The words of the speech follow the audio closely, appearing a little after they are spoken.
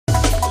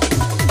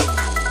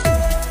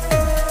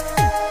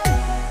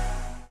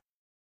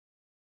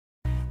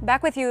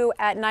Back with you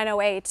at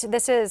 9:08.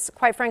 This is,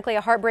 quite frankly,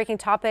 a heartbreaking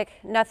topic,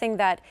 nothing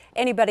that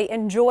anybody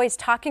enjoys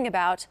talking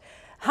about.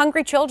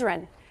 Hungry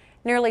children.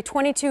 Nearly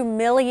 22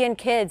 million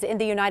kids in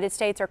the United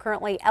States are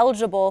currently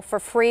eligible for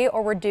free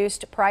or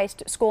reduced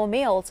priced school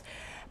meals.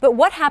 But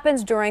what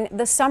happens during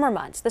the summer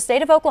months? The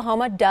state of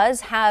Oklahoma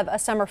does have a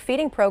summer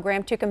feeding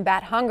program to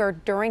combat hunger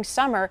during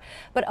summer,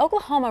 but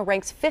Oklahoma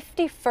ranks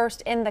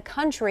 51st in the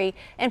country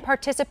in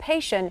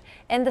participation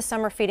in the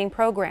summer feeding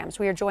programs.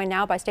 We are joined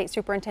now by State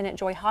Superintendent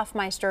Joy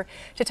Hofmeister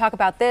to talk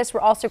about this. We're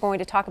also going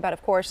to talk about,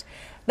 of course,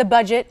 the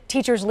budget,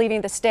 teachers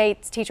leaving the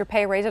state, teacher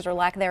pay raises or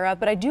lack thereof.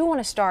 But I do want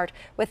to start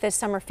with this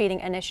summer feeding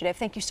initiative.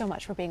 Thank you so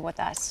much for being with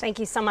us. Thank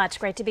you so much.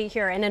 Great to be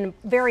here, and a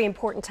very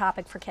important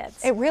topic for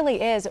kids. It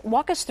really is.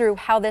 Walk us through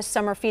how this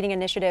summer feeding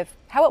initiative,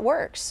 how it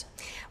works.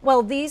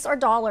 Well, these are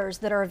dollars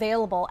that are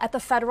available at the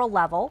federal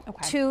level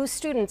to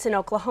students in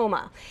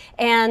Oklahoma.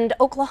 And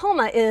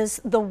Oklahoma is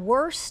the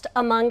worst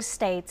among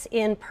states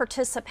in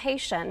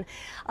participation.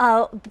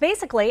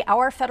 Basically,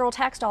 our federal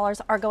tax dollars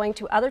are going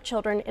to other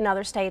children in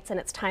other states, and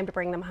it's time to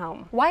bring them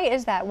home. Why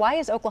is that? Why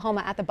is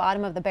Oklahoma at the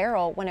bottom of the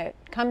barrel when it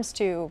comes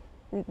to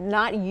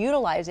not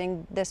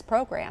utilizing this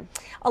program?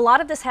 A lot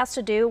of this has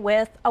to do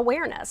with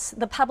awareness.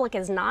 The public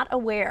is not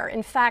aware.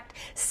 In fact,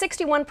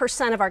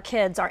 61% of our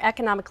kids are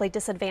economically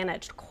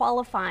disadvantaged,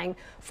 qualifying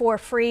for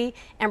free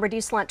and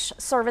reduced lunch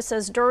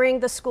services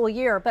during the school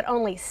year, but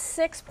only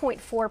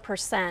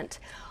 6.4%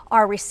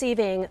 are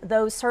receiving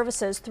those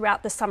services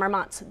throughout the summer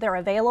months. They're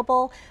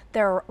available,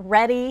 they're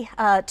ready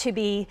to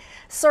be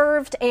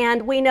served,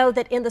 and we know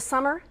that in the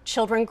summer,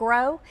 children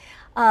grow.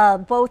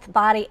 Both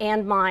body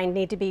and mind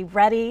need to be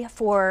ready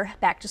for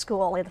back to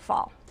school in the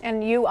fall.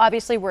 And you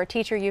obviously were a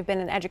teacher, you've been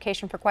in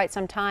education for quite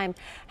some time.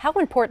 How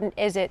important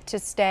is it to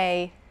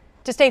stay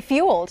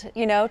fueled,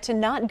 you know, to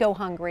not go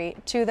hungry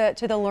to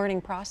the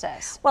learning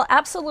process? Well,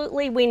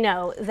 absolutely, we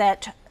know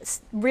that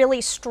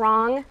really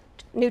strong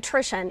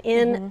nutrition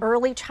in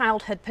early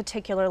childhood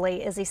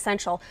particularly is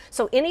essential.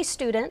 So any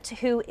student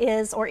who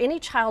is, or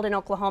any child in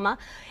Oklahoma,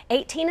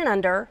 18 and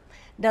under,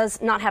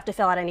 does not have to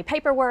fill out any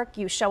paperwork.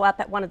 You show up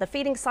at one of the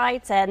feeding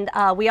sites, and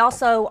we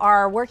also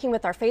are working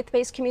with our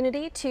faith-based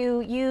community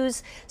to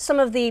use some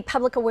of the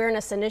public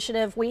awareness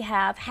initiative. We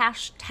have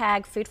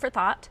hashtag Food for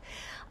Thought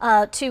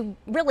to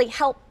really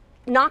help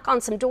knock on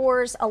some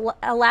doors,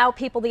 allow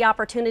people the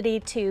opportunity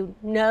to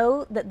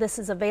know that this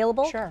is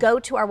available. Sure. Go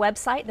to our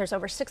website. There's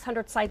over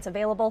 600 sites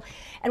available,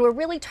 and we're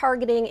really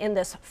targeting in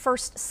this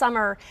first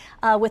summer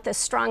with this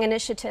strong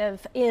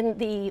initiative in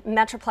the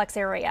Metroplex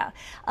area.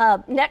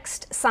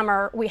 Next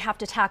summer, we have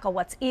to tackle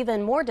what's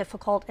even more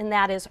difficult, and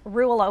that is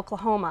rural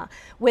Oklahoma.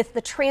 With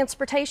the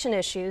transportation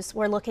issues,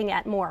 we're looking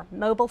at more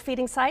mobile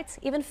feeding sites,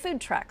 even food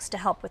trucks to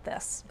help with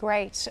this.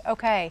 Great.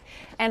 Okay.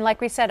 And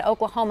like we said,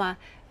 Oklahoma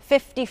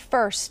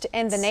 51st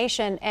in the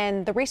nation,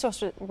 and the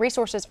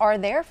resources are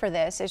there for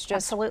this. It's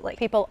just absolutely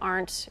people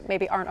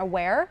maybe aren't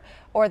aware,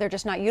 or they're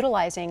just not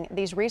utilizing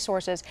these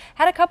resources.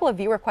 Had a couple of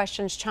viewer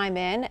questions chime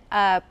in.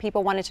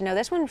 People wanted to know.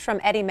 This one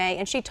from Eddie May,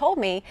 and she told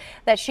me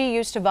that she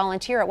used to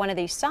volunteer at one of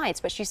these sites,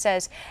 but she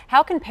says,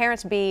 how can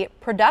parents be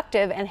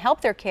productive and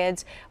help their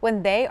kids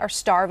when they are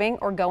starving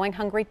or going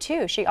hungry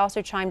too? She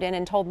also chimed in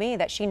and told me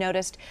that she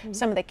noticed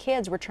some of the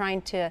kids were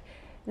trying to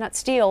not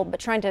steal, but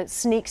trying to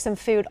sneak some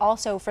food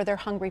also for their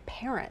hungry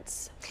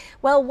parents.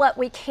 Well, what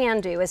we can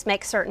do is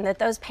make certain that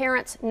those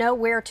parents know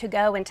where to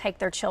go and take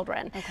their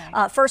children.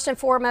 Okay. First and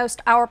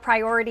foremost, our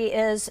priority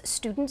is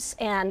students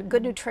and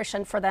good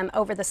nutrition for them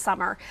over the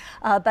summer.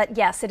 But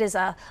yes, it is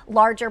a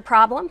larger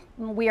problem.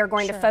 We are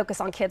going to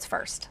focus on kids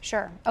first.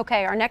 Sure.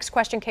 Okay, our next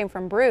question came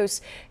from Bruce.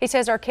 He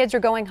says our kids are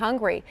going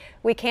hungry.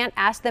 We can't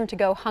ask them to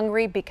go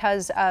hungry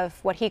because of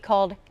what he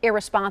called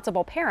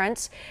irresponsible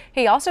parents.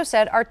 He also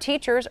said our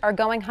teachers are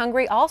going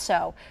hungry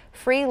also.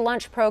 Free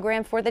lunch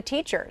program for the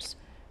teachers.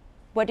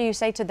 What do you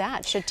say to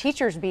that? Should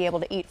teachers be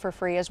able to eat for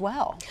free as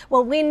well?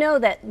 Well, we know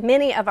that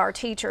many of our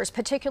teachers,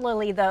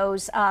 particularly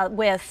those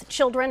with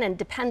children and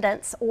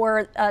dependents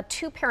or a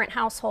two-parent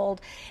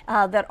household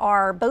that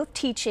are both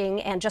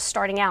teaching and just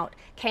starting out,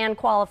 can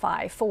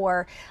qualify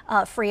for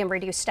free and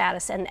reduced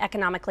status and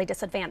economically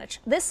disadvantaged.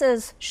 This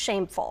is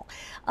shameful.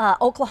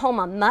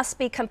 Oklahoma must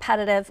be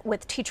competitive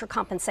with teacher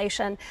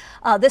compensation.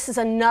 This is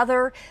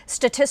another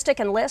statistic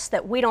and list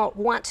that we don't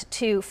want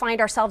to find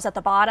ourselves at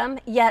the bottom,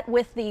 yet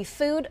with the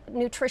food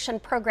nutrition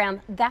program,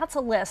 that's a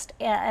list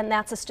and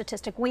that's a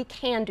statistic we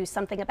can do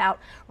something about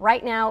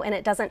right now, and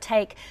it doesn't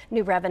take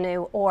new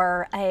revenue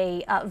or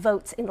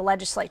votes in the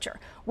legislature.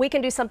 We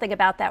can do something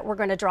about that. We're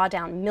going to draw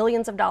down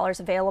millions of dollars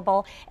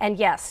available, and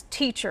yes,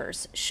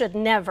 teachers should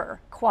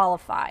never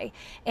qualify,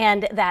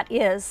 and that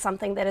is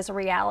something that is a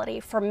reality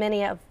for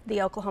many of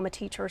the Oklahoma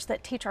teachers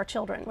that teach our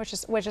children.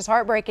 Which is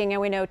heartbreaking,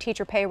 and we know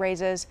teacher pay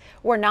raises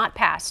were not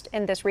passed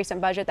in this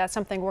recent budget. That's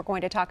something we're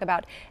going to talk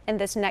about in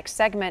this next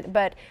segment.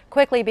 But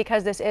quickly,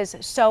 because this is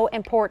so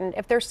important,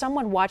 if there's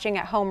someone watching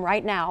at home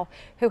right now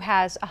who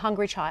has a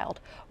hungry child,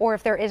 or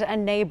if there is a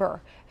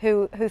neighbor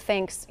who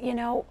thinks, you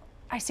know,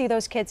 I see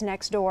those kids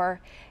next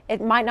door,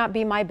 it might not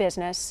be my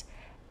business,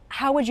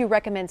 how would you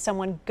recommend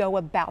someone go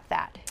about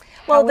that?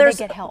 How would they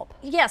get help?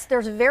 Yes,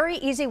 there's a very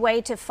easy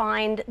way to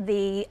find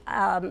the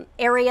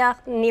area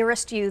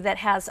nearest you that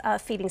has a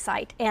feeding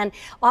site. And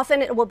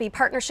often it will be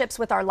partnerships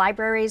with our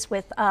libraries,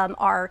 with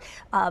our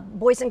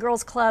Boys and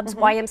Girls Clubs,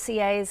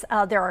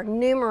 YMCAs. There are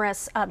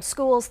numerous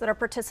schools that are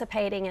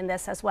participating in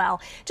this as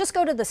well. Just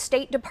go to the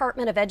State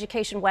Department of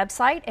Education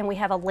website and we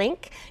have a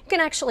link. You can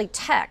actually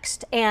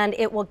text and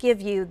it will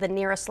give you the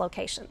nearest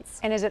locations.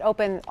 And is it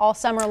open all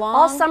summer long?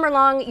 All summer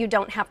long. You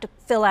don't have to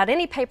fill out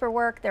any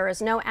paperwork. There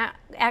is no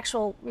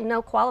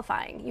no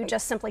qualifying. You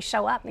just simply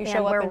show up, and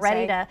we're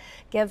ready to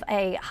give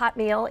a hot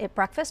meal at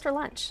breakfast or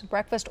lunch.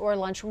 Breakfast or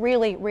lunch,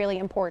 really, really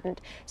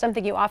important.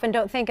 Something you often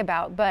don't think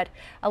about, but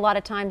a lot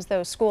of times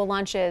those school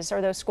lunches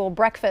or those school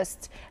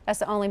breakfasts, that's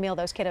the only meal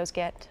those kiddos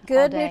get all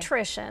Good day.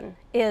 nutrition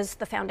is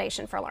the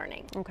foundation for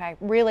learning. Okay,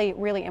 really,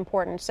 really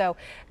important. So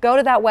go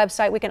to that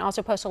website. We can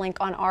also post a link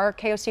on our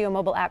KOCO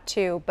mobile app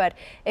too, but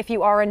if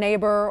you are a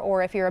neighbor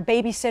or if you're a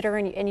babysitter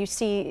and you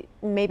see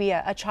maybe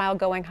a child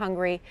going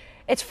hungry,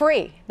 it's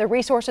free. The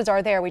resources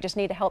are there. We just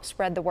need to help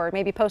spread the word.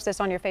 Maybe post this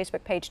on your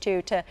Facebook page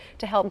too to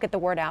help get the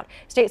word out.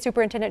 State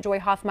Superintendent Joy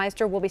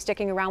Hofmeister will be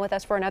sticking around with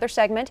us for another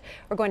segment.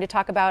 We're going to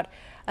talk about,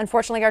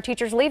 unfortunately, our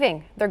teachers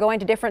leaving. They're going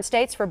to different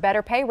states for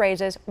better pay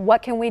raises.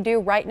 What can we do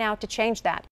right now to change that?